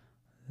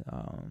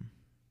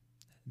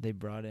 They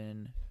brought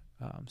in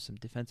some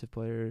defensive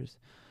players,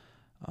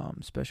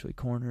 especially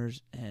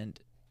corners, and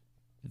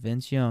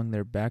Vince Young,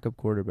 their backup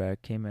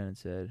quarterback, came in and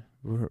said,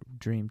 "We're a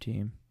dream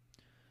team,"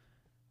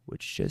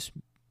 which just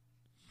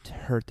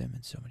hurt them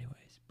in so many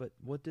ways. But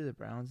what do the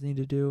Browns need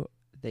to do?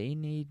 They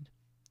need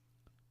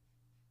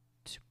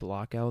to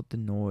block out the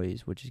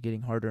noise, which is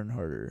getting harder and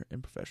harder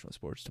in professional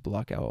sports, to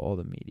block out all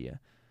the media.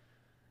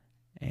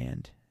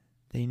 And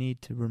they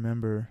need to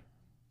remember,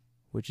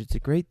 which is a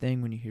great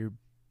thing when you hear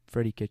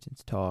Freddie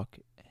Kitchens talk.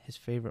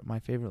 My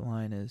favorite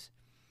line is,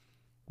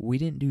 "We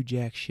didn't do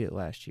jack shit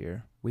last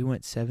year. We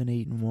went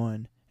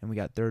 7-8-1, and we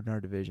got third in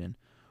our division.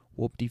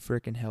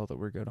 Whoop-de-frickin' hell that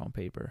we're good on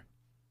paper."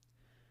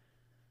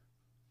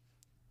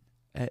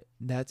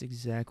 That's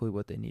exactly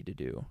what they need to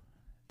do.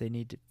 They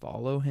need to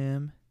follow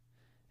him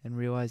and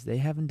realize they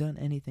haven't done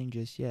anything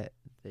just yet.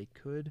 They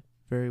could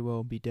very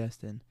well be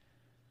destined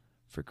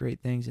for great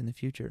things in the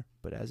future.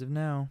 But as of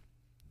now,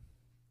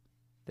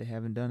 they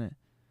haven't done it.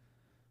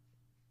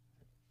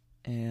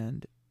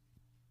 And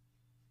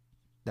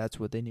that's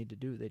what they need to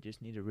do. They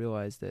just need to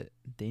realize that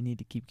they need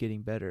to keep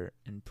getting better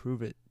and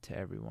prove it to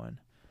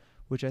everyone,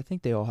 which I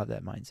think they all have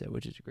that mindset,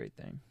 which is a great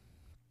thing.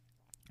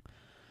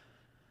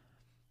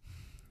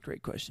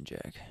 Great question,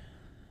 Jack.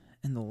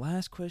 And the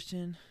last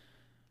question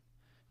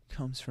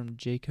comes from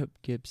Jacob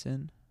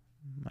Gibson,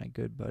 my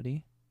good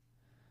buddy.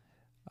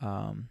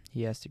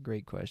 He asked a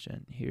great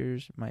question.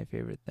 Here's my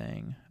favorite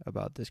thing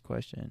about this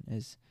question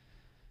is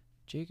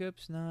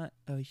Jacob's not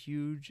a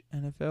huge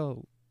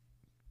NFL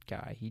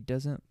guy. He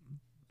doesn't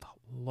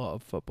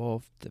love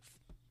football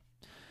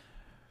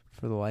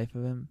for the life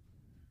of him.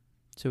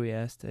 So he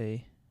asked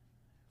a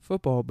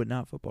football but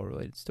not football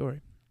related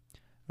story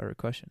or a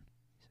question.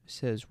 It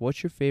says,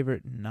 "What's your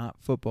favorite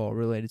not football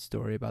related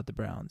story about the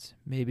Browns?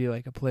 Maybe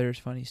like a player's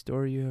funny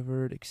story you have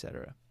heard,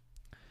 etc."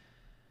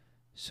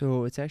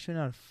 So it's actually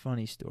not a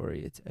funny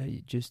story. It's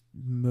a just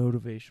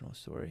motivational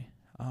story.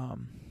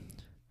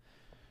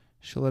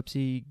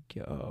 Shalepsy,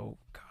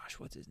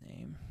 what's his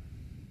name?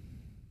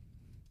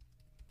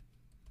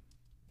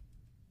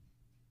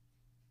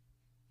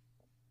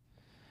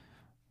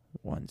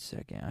 One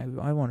second. I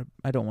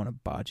don't want to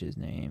botch his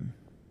name.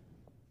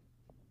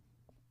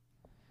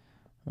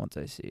 Once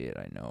I see it,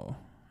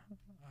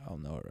 I'll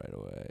know it right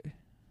away.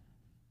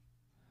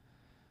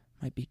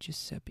 Might be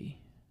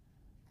Giuseppe.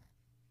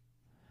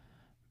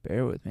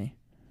 Bear with me.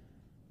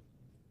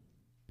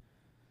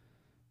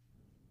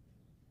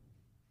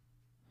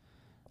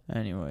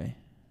 Anyway,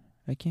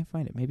 I can't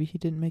find it. Maybe he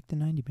didn't make the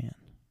 90-man.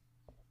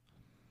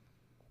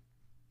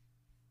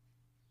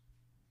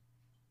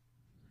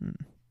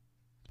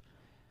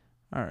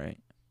 All right.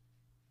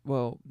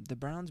 Well, the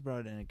Browns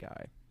brought in a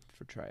guy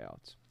for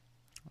tryouts.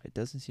 It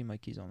doesn't seem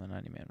like he's on the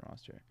 90-man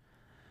roster.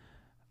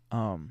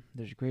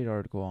 There's a great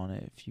article on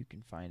it if you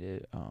can find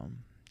it.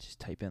 Just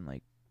type in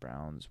like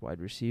Browns wide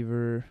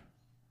receiver,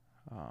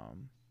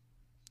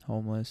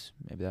 homeless.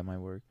 Maybe that might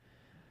work.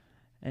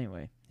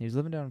 Anyway, he was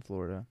living down in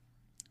Florida.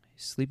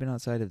 He's sleeping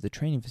outside of the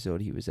training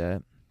facility he was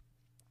at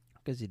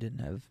because he didn't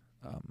have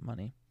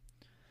money.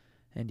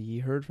 And he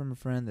heard from a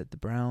friend that the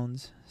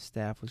Browns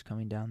staff was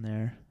coming down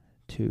there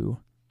to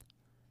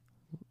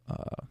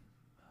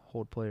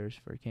hold players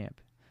for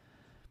camp.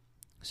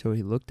 So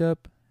he looked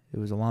up. It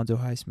was Alonzo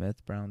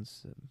Highsmith,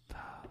 Browns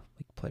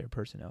player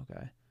personnel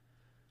guy.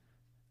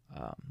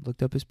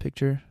 Looked up his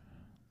picture,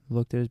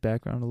 looked at his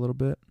background a little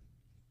bit,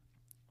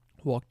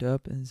 walked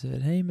up and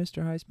said, "Hey,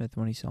 Mr. Highsmith,"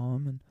 when he saw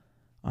him, and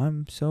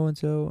 "I'm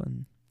so-and-so,"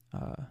 and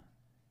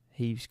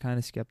he's kind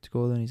of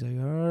skeptical. Then he's like,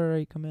 "All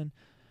right, come in."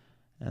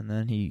 And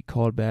then he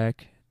called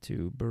back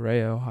to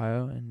Berea,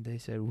 Ohio, and they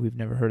said, "We've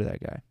never heard of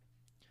that guy."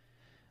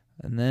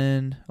 And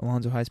then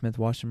Alonzo Highsmith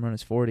watched him run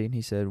his 40, and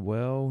he said,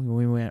 "Well,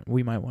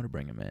 we might want to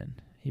bring him in."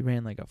 He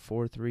ran like a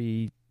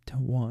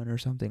 4.3-1 or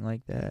something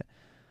like that.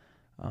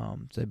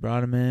 So they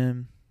brought him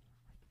in.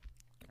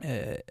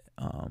 It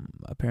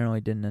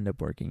apparently didn't end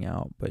up working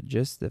out, but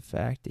just the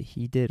fact that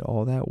he did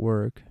all that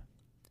work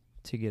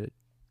to get it,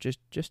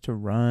 just to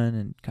run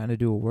and kind of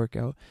do a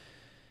workout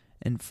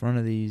in front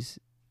of these.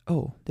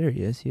 Oh, there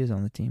he is. He is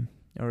on the team,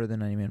 or the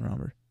 90-man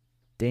roster.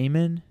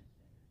 Damon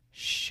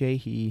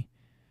Sheehy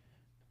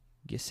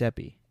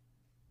Giuseppe.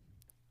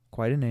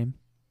 Quite a name.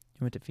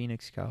 He went to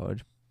Phoenix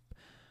College.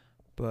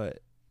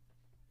 But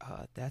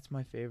that's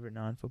my favorite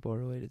non-football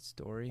related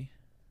story.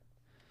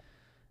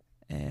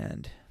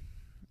 And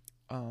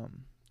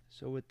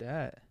so with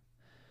that,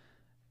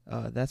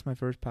 that's my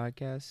first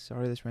podcast.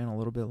 Sorry this ran a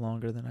little bit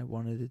longer than I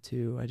wanted it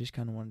to. I just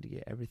kind of wanted to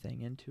get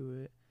everything into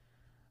it.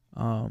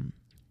 You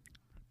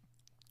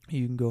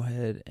can go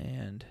ahead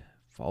and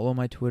follow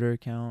my Twitter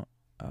account.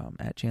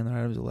 at Chandler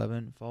Adams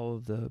 11. Follow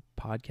the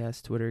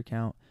podcast Twitter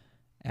account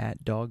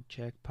at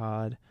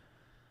DogCheckPod.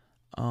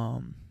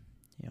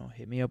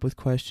 Hit me up with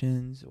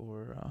questions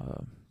or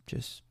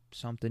just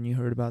something you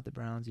heard about the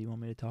Browns you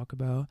want me to talk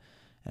about.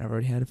 And I've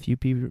already had a few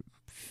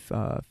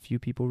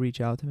people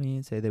reach out to me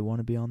and say they want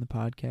to be on the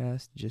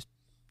podcast. Just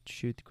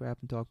shoot the crap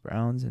and talk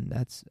Browns, and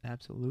that's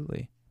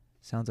absolutely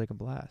sounds like a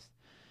blast.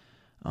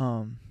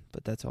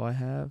 But that's all I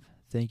have.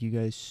 Thank you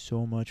guys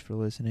so much for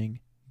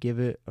listening. Give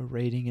it a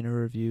rating and a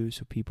review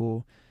so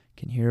people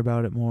can hear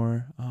about it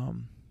more.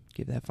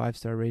 Give that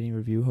 5-star rating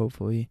review,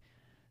 hopefully.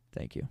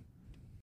 Thank you.